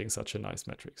of getting such a nice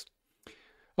matrix.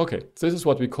 Okay, so this is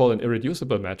what we call an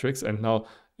irreducible matrix, and now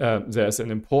there's an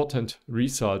important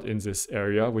result in this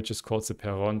area, which is called the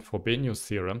Perron-Frobenius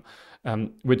theorem,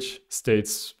 which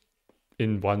states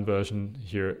in one version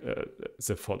here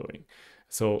the following.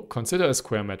 So consider a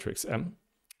square matrix M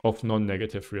of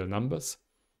non-negative real numbers,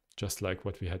 just like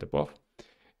what we had above.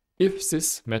 If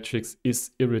this matrix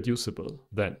is irreducible,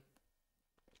 then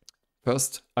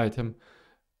first item,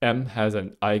 M has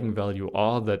an eigenvalue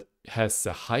R that has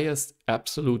the highest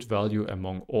absolute value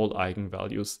among all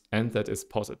eigenvalues, and that is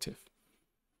positive.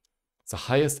 The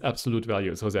highest absolute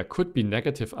value. So there could be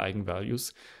negative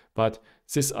eigenvalues, but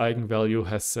this eigenvalue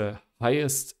has the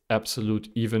highest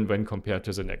absolute even when compared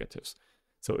to the negatives.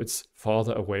 So it's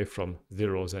farther away from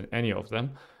 0 than any of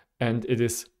them, and it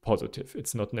is positive.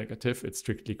 It's not negative, it's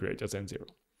strictly greater than 0.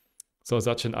 So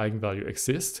such an eigenvalue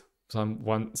exists,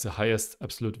 the highest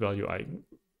absolute value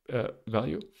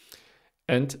eigenvalue.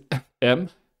 And M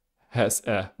has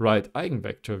a right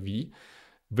eigenvector V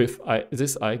with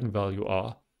this eigenvalue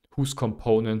R, whose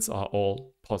components are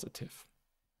all positive.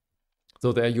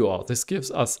 So there you are. This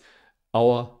gives us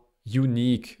our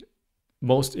unique,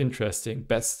 most interesting,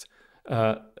 best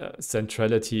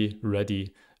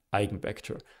centrality-ready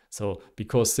eigenvector. So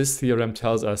because this theorem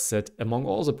tells us that among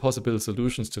all the possible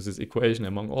solutions to this equation,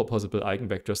 among all possible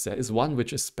eigenvectors, there is one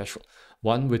which is special,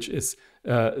 one which is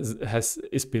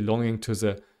belonging to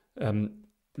the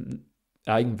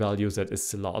eigenvalue that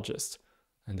is the largest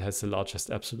and has the largest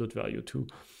absolute value too.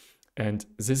 And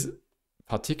this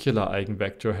particular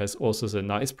eigenvector has also the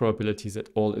nice probability that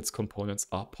all its components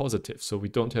are positive. So we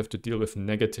don't have to deal with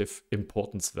negative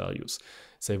importance values.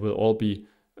 They will all be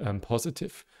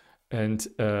positive, and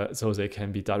so they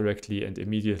can be directly and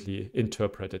immediately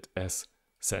interpreted as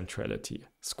centrality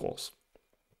scores.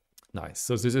 Nice.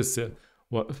 So this is the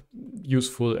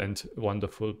useful and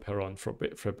wonderful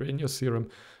Perron-Frobenius theorem.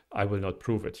 I will not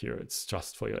prove it here. It's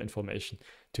just for your information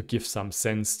to give some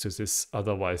sense to this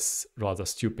otherwise rather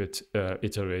stupid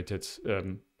iterated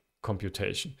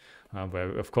computation, where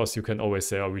of course you can always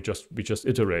say, oh, we just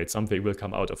iterate, something will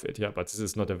come out of it. Yeah, but this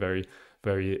is not a very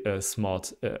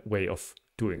smart way of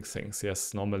doing things.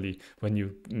 Yes, normally when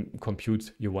you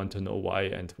compute, you want to know why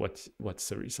and what's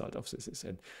the result of this is,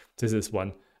 and this is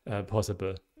one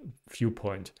possible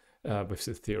viewpoint with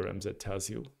the theorem that tells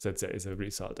you that there is a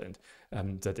result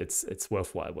and that it's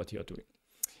worthwhile what you're doing.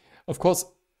 Of course,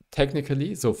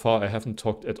 technically, so far I haven't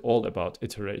talked at all about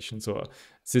iterations. So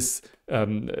this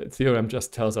theorem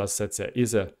just tells us that there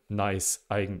is a nice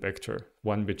eigenvector,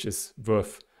 one which is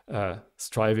worth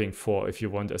striving for if you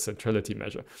want a centrality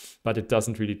measure. But it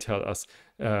doesn't really tell us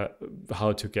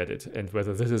how to get it and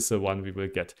whether this is the one we will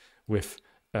get with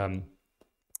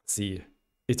the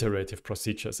iterative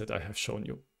procedures that I have shown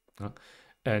you.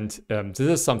 And this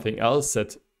is something else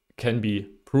that can be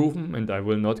proven, and I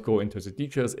will not go into the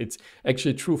details. It's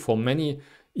actually true for many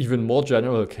even more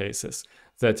general cases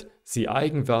that the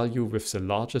eigenvalue with the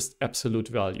largest absolute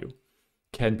value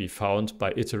can be found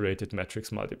by iterated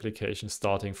matrix multiplication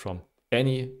starting from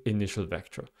any initial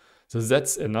vector. So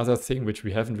that's another thing which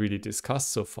we haven't really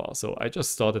discussed so far. So I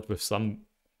just started with some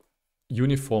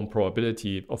uniform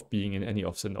probability of being in any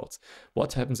of the nodes.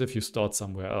 What happens if you start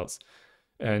somewhere else?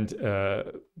 And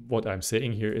what I'm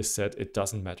saying here is that it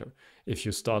doesn't matter. If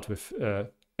you start with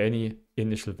any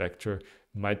initial vector,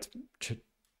 might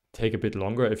take a bit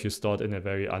longer if you start in a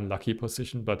very unlucky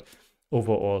position, but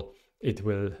overall it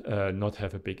will not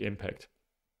have a big impact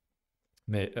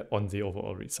on the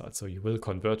overall result. So you will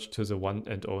converge to the one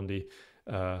and only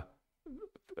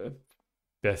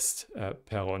best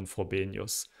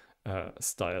Perron-Frobenius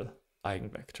style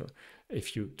eigenvector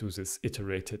if you do this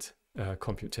iterated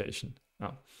computation.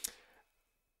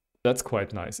 That's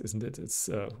quite nice, isn't it? It's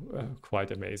quite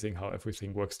amazing how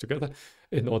everything works together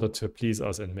in order to please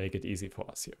us and make it easy for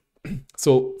us here.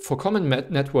 So for common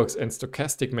networks and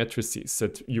stochastic matrices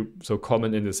that so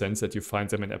common in the sense that you find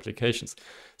them in applications,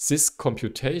 this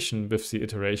computation with the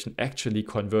iteration actually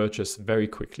converges very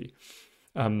quickly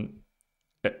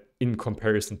in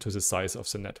comparison to the size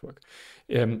of the network.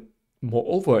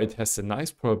 Moreover, it has a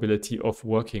nice probability of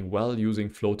working well using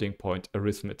floating point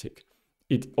arithmetic.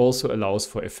 It also allows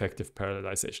for effective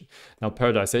parallelization. Now,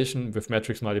 parallelization with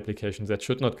matrix multiplication, that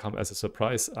should not come as a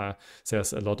surprise.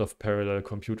 There's a lot of parallel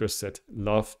computers that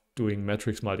love doing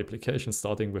matrix multiplication,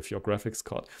 starting with your graphics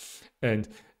card. And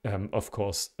of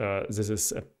course, this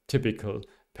is a typical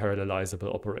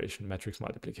parallelizable operation, matrix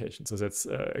multiplication. So that's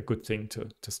a good thing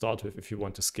to start with if you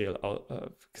want to scale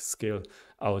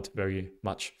out very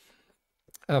much.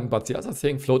 But the other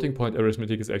thing, floating point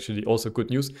arithmetic, is actually also good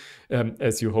news.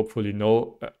 As you hopefully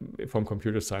know from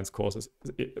computer science courses,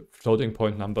 floating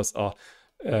point numbers are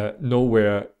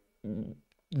nowhere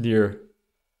near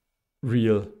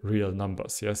real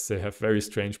numbers. Yes, they have very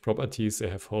strange properties. They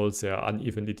have holes, they are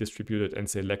unevenly distributed, and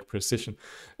they lack precision.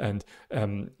 And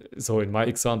so in my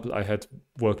example, I had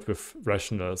worked with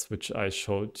rationals, which I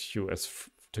showed you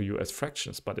as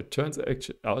fractions, but it turns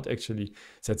out actually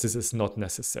that this is not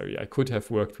necessary. I could have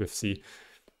worked with the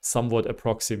somewhat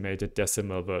approximated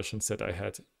decimal versions that I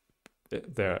had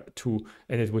there too,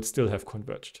 and it would still have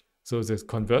converged. So this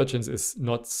convergence is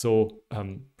not so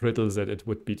brittle that it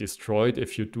would be destroyed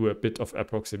if you do a bit of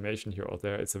approximation here or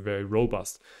there. It's a very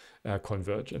robust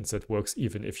convergence that works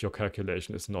even if your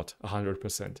calculation is not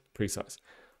 100% precise.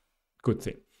 Good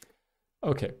thing.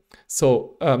 Okay,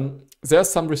 so there are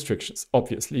some restrictions,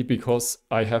 obviously, because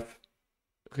I have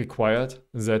required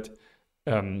that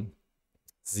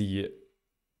the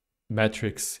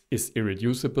matrix is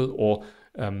irreducible, or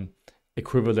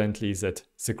equivalently that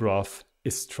the graph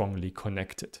is strongly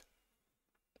connected.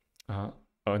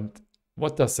 And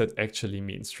what does that actually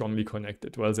mean, strongly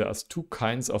connected? Well, there are two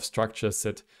kinds of structures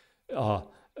that are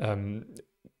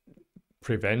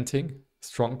preventing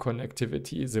strong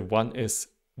connectivity. The one is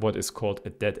what is called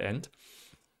a dead end.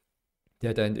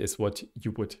 Dead end is what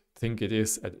you would think it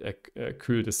is, a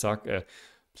cul-de-sac, a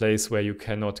place where you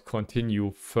cannot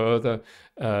continue further.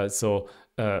 So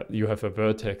you have a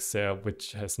vertex there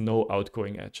which has no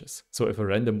outgoing edges. So if a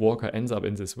random walker ends up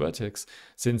in this vertex,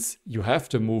 since you have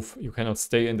to move, you cannot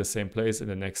stay in the same place in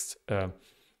the next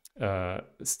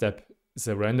step,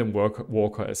 the random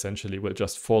walker essentially will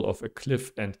just fall off a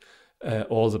cliff, and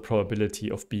all the probability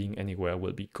of being anywhere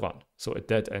will be gone. So a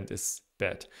dead end is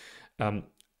bad.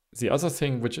 The other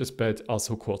thing which is bad are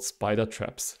so-called spider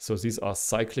traps. So these are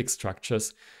cyclic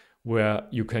structures where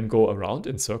you can go around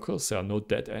in circles. There are no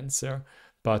dead ends there,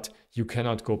 but you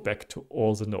cannot go back to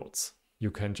all the nodes.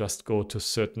 You can just go to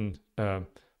certain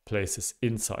places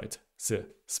inside the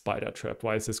spider trap.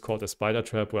 Why is this called a spider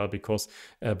trap? Well, because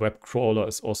a web crawler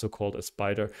is also called a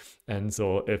spider. And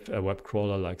so if a web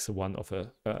crawler like the one of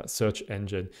a search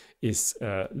engine is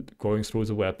going through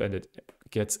the web and it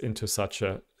gets into such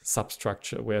a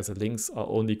substructure where the links are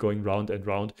only going round and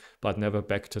round but never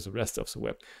back to the rest of the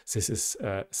web, this is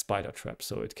a spider trap.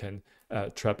 So it can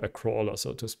trap a crawler,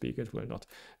 so to speak. It will not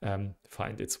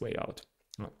find its way out.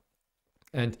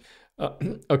 And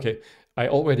okay, I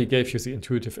already gave you the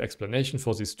intuitive explanation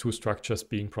for these two structures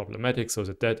being problematic. So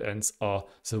the dead ends are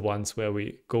the ones where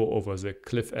we go over the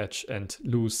cliff edge and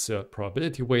lose the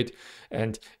probability weight.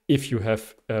 And if you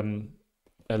have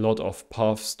a lot of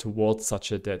paths towards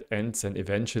such a dead end, then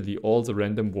eventually all the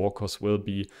random walkers will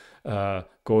be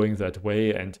going that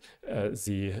way, and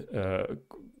the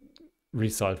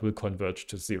result will converge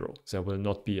to zero. There will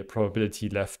not be a probability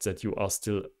left that you are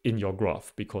still in your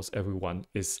graph, because everyone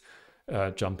is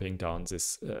jumping down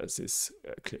this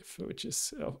cliff, which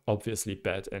is obviously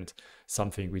bad and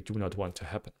something we do not want to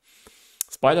happen.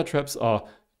 Spider traps are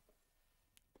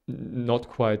not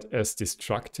quite as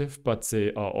destructive, but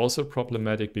they are also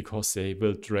problematic because they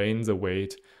will drain the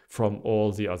weight from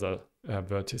all the other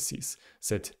vertices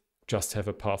that just have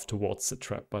a path towards the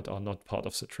trap but are not part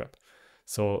of the trap.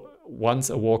 So once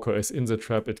a walker is in the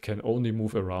trap, it can only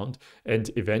move around, and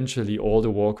eventually all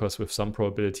the walkers with some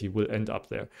probability will end up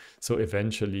there. So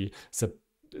eventually the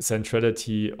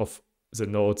centrality of the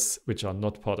nodes which are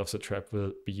not part of the trap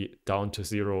will be down to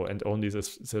zero, and only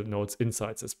the nodes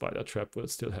inside the spider trap will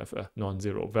still have a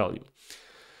non-zero value.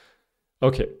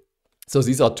 Okay, so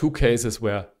these are two cases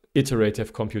where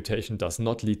iterative computation does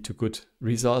not lead to good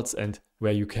results and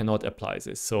where you cannot apply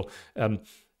this. So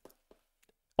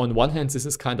on one hand, this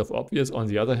is kind of obvious. On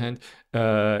the other hand,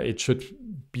 it should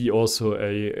be also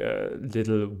a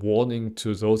little warning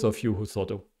to those of you who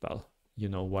thought, oh, well, you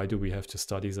know, why do we have to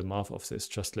study the math of this?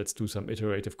 Just let's do some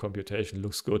iterative computation,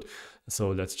 looks good. So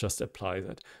let's just apply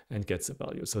that and get the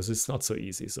value. So this is not so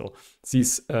easy. So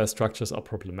these structures are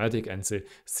problematic, and the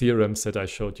theorems that I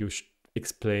showed you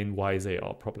explain why they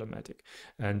are problematic.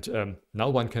 And now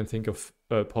one can think of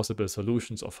possible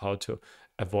solutions of how to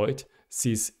avoid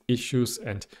these issues.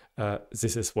 And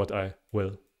this is what I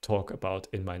will talk about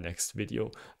in my next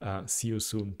video. See you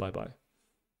soon. Bye-bye.